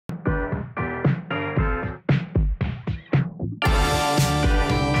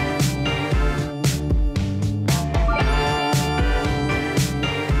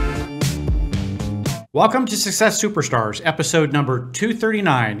Welcome to Success Superstars, episode number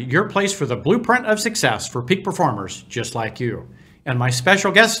 239, your place for the blueprint of success for peak performers just like you. And my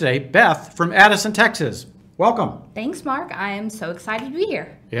special guest today, Beth from Addison, Texas. Welcome. Thanks, Mark. I am so excited to be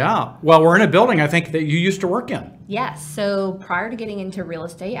here. Yeah. Well, we're in a building I think that you used to work in. Yes. So prior to getting into real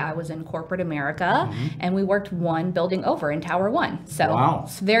estate, I was in corporate America, and we worked one building over in Tower 1. So Wow.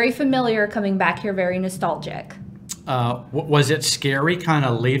 It's very familiar coming back here, very nostalgic. Was it scary kind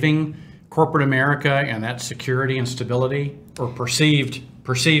of leaving corporate America and that security and stability, or perceived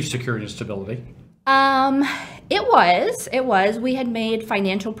security and stability? It was. We had made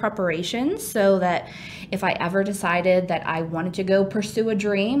financial preparations so that if I ever decided that I wanted to go pursue a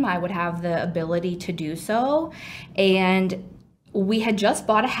dream, I would have the ability to do so. And we had just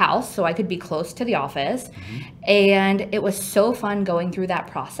bought a house so I could be close to the office. And it was so fun going through that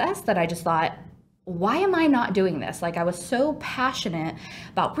process that I just thought, why am I not doing this? Like, I was so passionate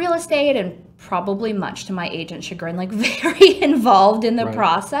about real estate and probably much to my agent's chagrin, like very involved in the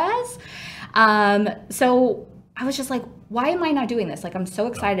process. So I was just like, why am I not doing this? Like, I'm so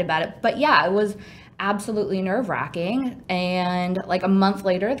excited about it. But yeah, it was absolutely nerve-wracking. And like a month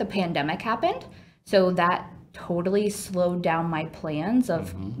later, the pandemic happened. So that totally slowed down my plans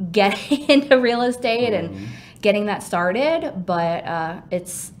of getting into real estate and getting that started. But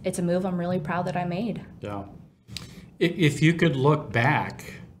it's a move I'm really proud that I made. Yeah. If you could look back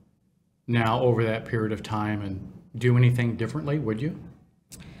now over that period of time and do anything differently, would you?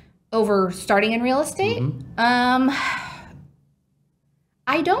 Over starting in real estate? I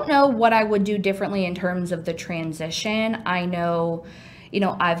don't know what I would do differently in terms of the transition. I know,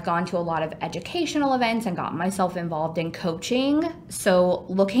 I've gone to a lot of educational events and gotten myself involved in coaching. So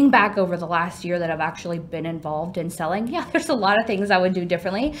looking back over the last year that I've actually been involved in selling, yeah, there's a lot of things I would do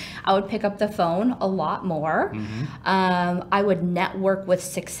differently. I would pick up the phone a lot more. I would network with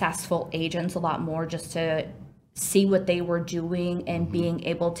successful agents a lot more just to see what they were doing and being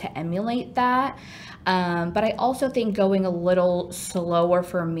able to emulate that. But I also think going a little slower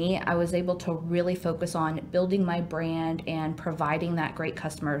for me, I was able to really focus on building my brand and providing that great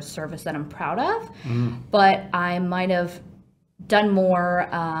customer service that I'm proud of. But I might have done more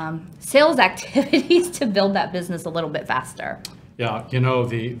sales activities to build that business a little bit faster. Yeah,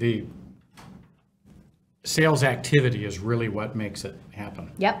 the sales activity is really what makes it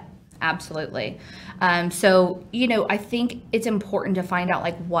happen. Yep. Absolutely. So, I think it's important to find out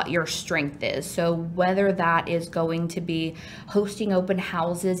like what your strength is. So whether that is going to be hosting open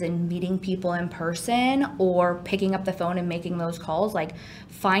houses and meeting people in person or picking up the phone and making those calls, like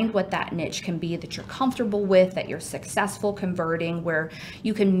find what that niche can be that you're comfortable with, that you're successful converting, where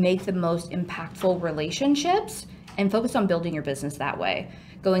you can make the most impactful relationships and focus on building your business that way.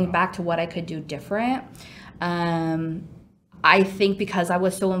 Going back to what I could do different. I think because I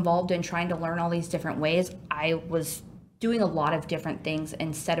was so involved in trying to learn all these different ways, I was doing a lot of different things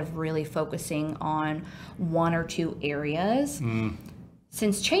instead of really focusing on one or two areas.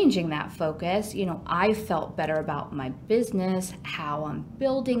 Since changing that focus, I felt better about my business, how I'm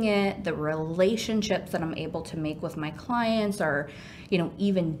building it, the relationships that I'm able to make with my clients are,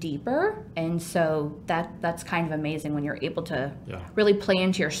 even deeper. And so that's kind of amazing when you're able to really play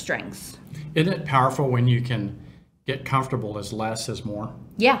into your strengths. Isn't it powerful when you can get comfortable as less is more?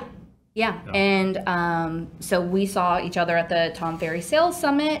 Yeah. And so we saw each other at the Tom Ferry Sales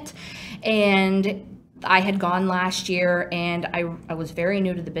Summit, and I had gone last year, and I was very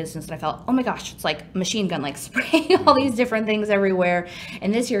new to the business, and I felt, oh my gosh, it's like machine gun, like spraying all these different things everywhere.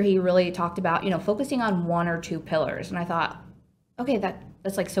 And this year he really talked about, focusing on one or two pillars. And I thought, okay,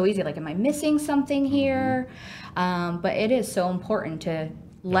 that's like so easy. Like, am I missing something here? But it is so important to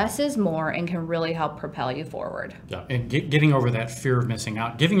less is more and can really help propel you forward. Yeah, and getting over that fear of missing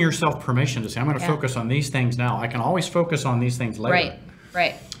out, giving yourself permission to say, I'm going to focus on these things now. I can always focus on these things later.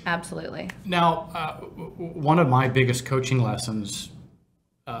 Right, absolutely. Now, one of my biggest coaching lessons,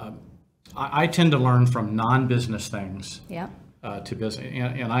 I tend to learn from non-business things to business.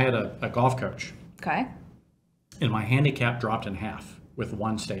 And I had a golf coach. Okay. And my handicap dropped in half with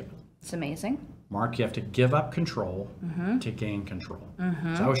one statement. It's amazing. Mark, you have to give up control to gain control.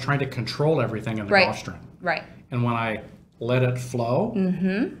 So I was trying to control everything in the golf string. Right. And when I let it flow,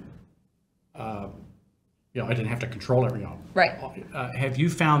 I didn't have to control everything. Right. Have you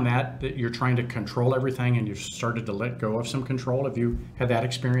found that you're trying to control everything and you've started to let go of some control? Have you had that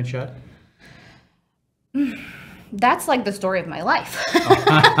experience yet? That's like the story of my life.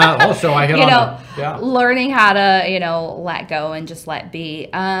 Also, I hit on learning how to, let go and just let be.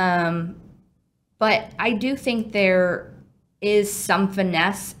 But I do think there is some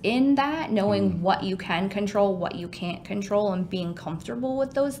finesse in that, knowing what you can control, what you can't control, and being comfortable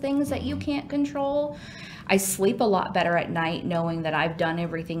with those things that you can't control. I sleep a lot better at night knowing that I've done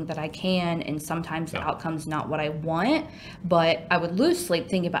everything that I can, and sometimes the outcome's not what I want, but I would lose sleep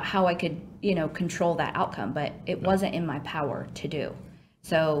thinking about how I could, control that outcome, but it wasn't in my power to do.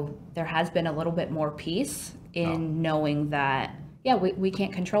 So there has been a little bit more peace in knowing that, we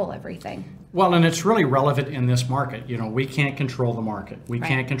can't control everything. Well, and it's really relevant in this market. We can't control the market. We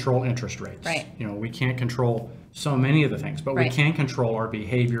can't control interest rates. Right. We can't control so many of the things, but we can control our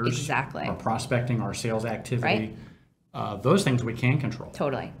behaviors, exactly, our prospecting, our sales activity. Those things we can control.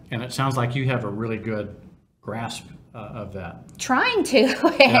 Totally. And it sounds like you have a really good grasp of that. Trying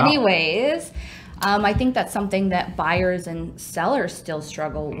to, anyways. I think that's something that buyers and sellers still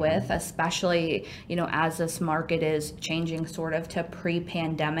struggle with, especially, as this market is changing sort of to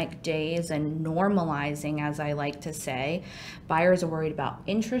pre-pandemic days and normalizing, as I like to say. Buyers are worried about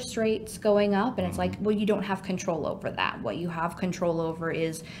interest rates going up, and it's like, well, you don't have control over that. What you have control over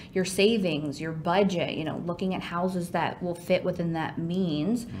is your savings, your budget, looking at houses that will fit within that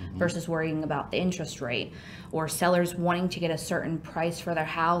means versus worrying about the interest rate, or sellers wanting to get a certain price for their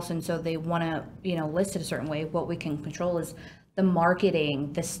house, and so they want to, list it a certain way. What we can control is the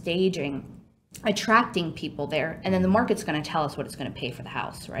marketing, the staging, attracting people there, and then the market's going to tell us what it's going to pay for the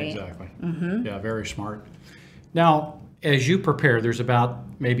house, right? Exactly. Yeah, very smart. Now, as you prepare, there's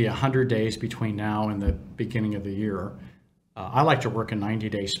about maybe 100 days between now and the beginning of the year. I like to work in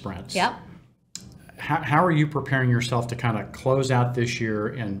 90-day sprints. Yep. How are you preparing yourself to kind of close out this year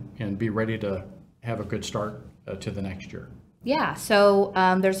and be ready to have a good start to the next year? Yeah, so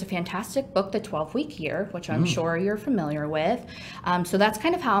there's a fantastic book, The 12-Week Year, which I'm sure you're familiar with. So that's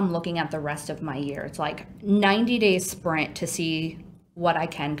kind of how I'm looking at the rest of my year. It's like 90-day sprint to see what I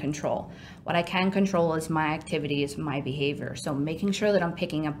can control. What I can control is my activities, my behavior. So making sure that I'm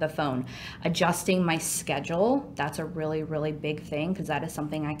picking up the phone, adjusting my schedule. That's a really, really big thing, because that is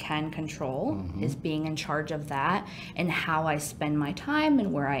something I can control, is being in charge of that and how I spend my time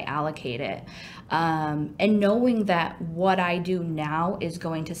and where I allocate it. And knowing that what I do now is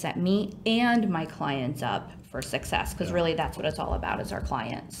going to set me and my clients up for success, because really that's what it's all about, is our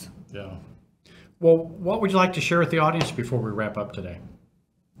clients. Yeah. Well, what would you like to share with the audience before we wrap up today?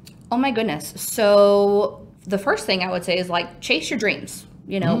 Oh my goodness. So the first thing I would say is chase your dreams,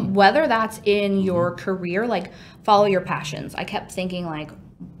 whether that's in your career, follow your passions. I kept thinking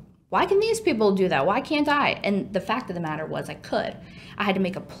why can these people do that? Why can't I? And the fact of the matter was I could. I had to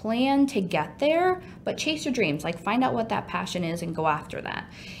make a plan to get there, but chase your dreams. Find out what that passion is and go after that.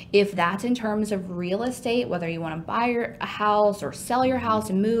 If that's in terms of real estate, whether you want to buy a house or sell your house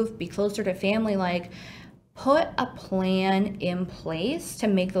and move, be closer to family, put a plan in place to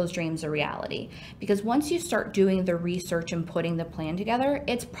make those dreams a reality. Because once you start doing the research and putting the plan together,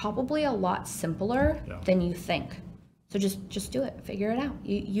 it's probably a lot simpler than you think. So just do it. Figure it out.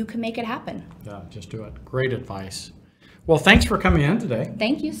 You can make it happen. Yeah, just do it. Great advice. Well, thanks for coming in today.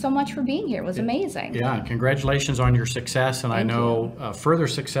 Thank you so much for being here. It was amazing. Yeah, congratulations on your success. And I know further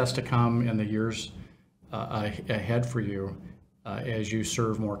success to come in the years ahead for you as you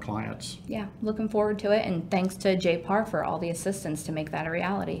serve more clients. Yeah, looking forward to it. And thanks to JPAR for all the assistance to make that a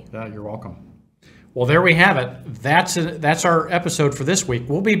reality. Yeah, you're welcome. Well, there we have it. That's our episode for this week.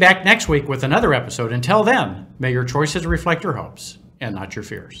 We'll be back next week with another episode. Until then, may your choices reflect your hopes and not your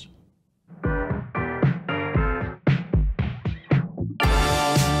fears.